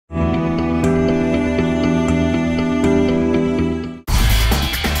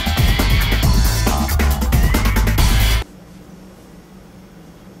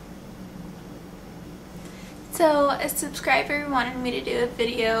a subscriber wanted me to do a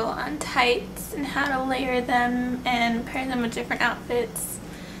video on tights and how to layer them and pair them with different outfits.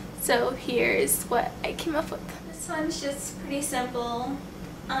 So here's what I came up with. This one's just pretty simple.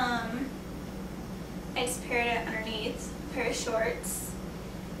 I just paired it underneath a pair of shorts.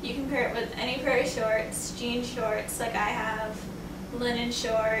 You can pair it with any pair of shorts, jean shorts like I have, linen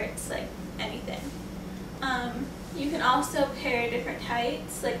shorts, like anything. You can also pair different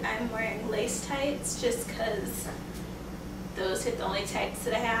tights, like I'm wearing lace tights just because those are the only tights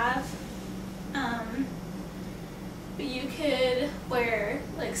that I have. But you could wear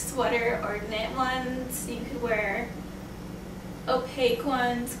like sweater or knit ones, you could wear opaque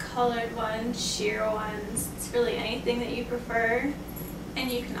ones, colored ones, sheer ones, it's really anything that you prefer.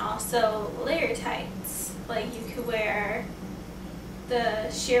 And you can also layer tights, like you could wear the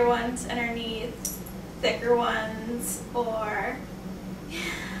sheer ones underneath, thicker ones, or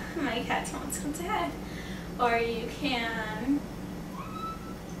my cat wants to come say hi. Or you can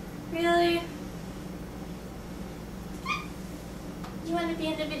really. You want to be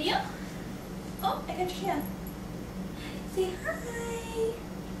in the video? Oh, I got your hand. Say hi.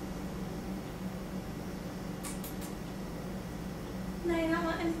 No, you don't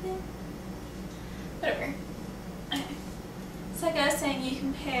want anything? Whatever. Okay. So like I was saying, you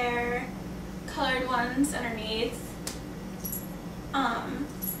can pair colored ones underneath,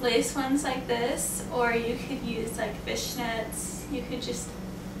 lace ones like this, or you could use like fishnets. You could just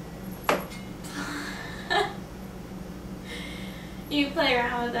you play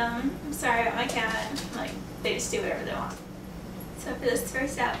around with them. I'm sorry about my cat. Like, they just do whatever they want. So for this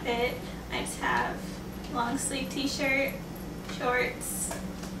first outfit, I just have long sleeve t-shirt, shorts,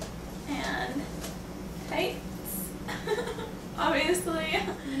 and tights. Obviously.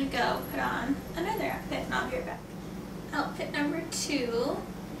 I'm gonna go put on another outfit and I'll be right back. Outfit number 2,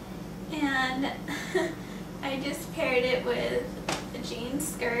 and I just paired it with a jean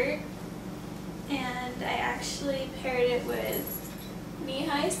skirt, and I actually paired it with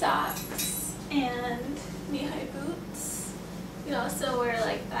knee-high socks and knee-high boots. You also wear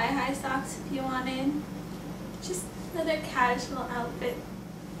like thigh-high socks if you wanted. Just another casual outfit.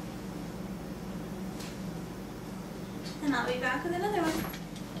 And I'll be back with another one.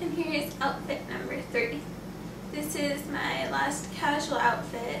 And here's outfit number 3. This is my last casual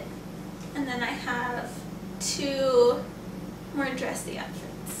outfit, and then I have 2 more dressy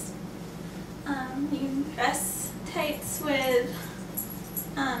outfits. You can dress tights with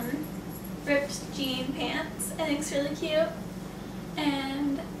ripped jean pants. I think it's really cute.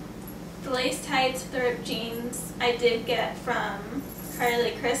 And the lace tights with the ripped jeans I did get from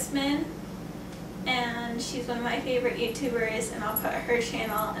Cristman, and she's one of my favorite YouTubers, and I'll put her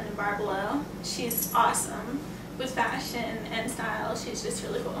channel in the bar below. She's awesome with fashion and style. She's just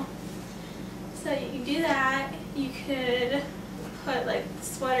really cool. So you can do that. You could put like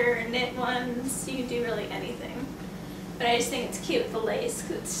sweater or knit ones. You can do really anything. But I just think it's cute with the lace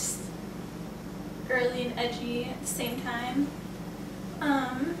because it's just girly and edgy at the same time.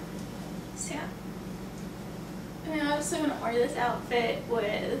 So yeah. I'm also going to wear this outfit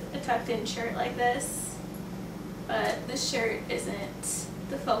with a tucked in shirt like this, but the shirt isn't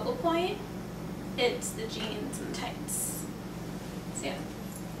the focal point, it's the jeans and tights. So yeah.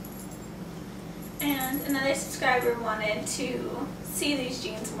 And another subscriber wanted to see these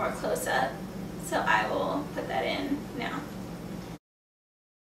jeans more close up, so I will put that in now.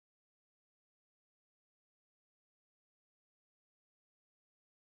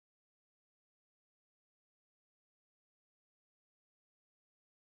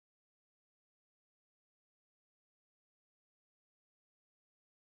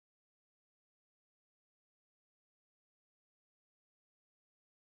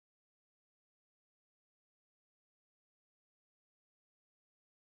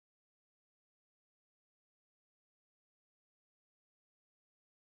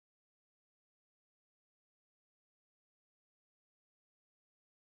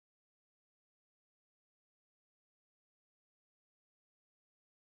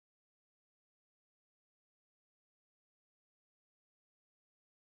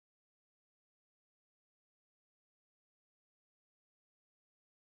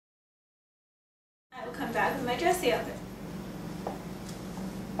 I will come back with my dressy outfit.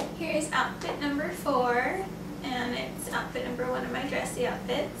 Here's outfit number 4, and it's outfit number 1 of my dressy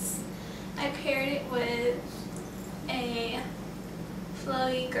outfits. I paired it with a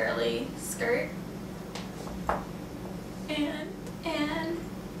flowy, girly skirt and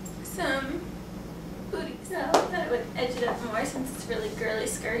some booties. So I thought it would edge it up more since it's a really girly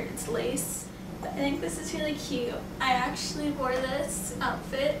skirt. It's lace. But I think this is really cute. I actually wore this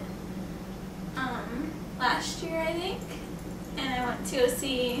outfit last year, I think, and I went to go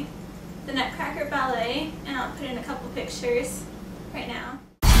see the Nutcracker Ballet, and I'll put in a couple pictures right now.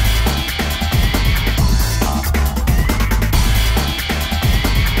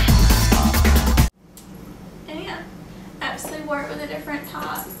 And yeah, I absolutely wore it with a different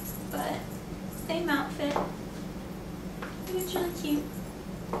top, but same outfit. It's really cute.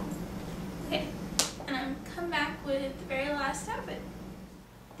 Okay, and I'm come back with the very last outfit.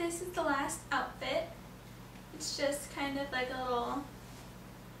 This is the last outfit. It's just kind of like a little,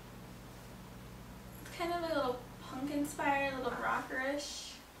 punk inspired, a little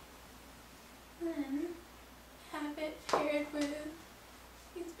rockerish. And then have it paired with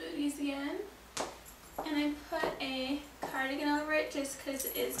these booties again. And I put a cardigan over it just because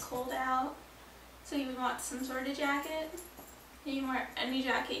it is cold out. So you would want some sort of jacket. You can wear any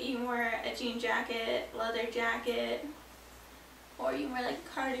jacket. You can wear a jean jacket, leather jacket, or you can wear like a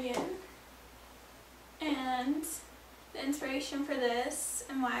cardigan. And the inspiration for this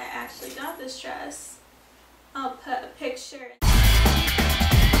and why I actually got this dress, I'll put a picture.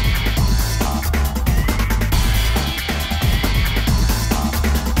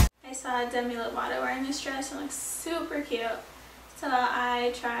 I saw Demi Lovato wearing this dress and it looks super cute. So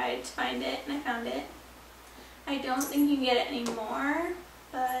I tried to find it and I found it. I don't think you can get it anymore,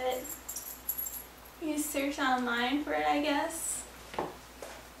 but you search online for it, I guess.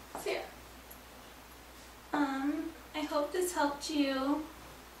 So yeah. I hope this helped you,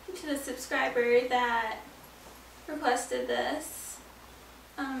 to the subscriber that requested this.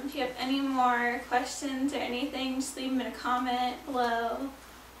 If you have any more questions or anything, just leave them in a comment below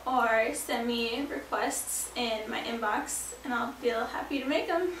or send me requests in my inbox and I'll feel happy to make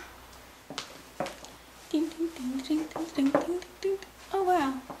them. Ding, ding, ding, ding, ding, ding, ding, ding. Oh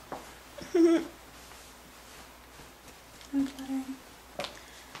wow. I'm fluttering.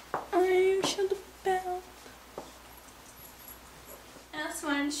 I'm show the belt. I also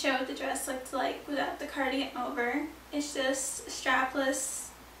wanted to show what the dress looked like without the cardigan over. It's just a strapless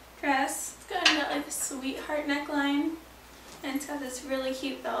dress. It's got like a sweetheart neckline. And it's got this really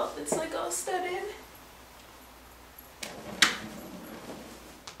cute belt that's like all studded.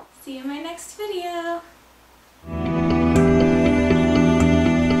 See you in my next video.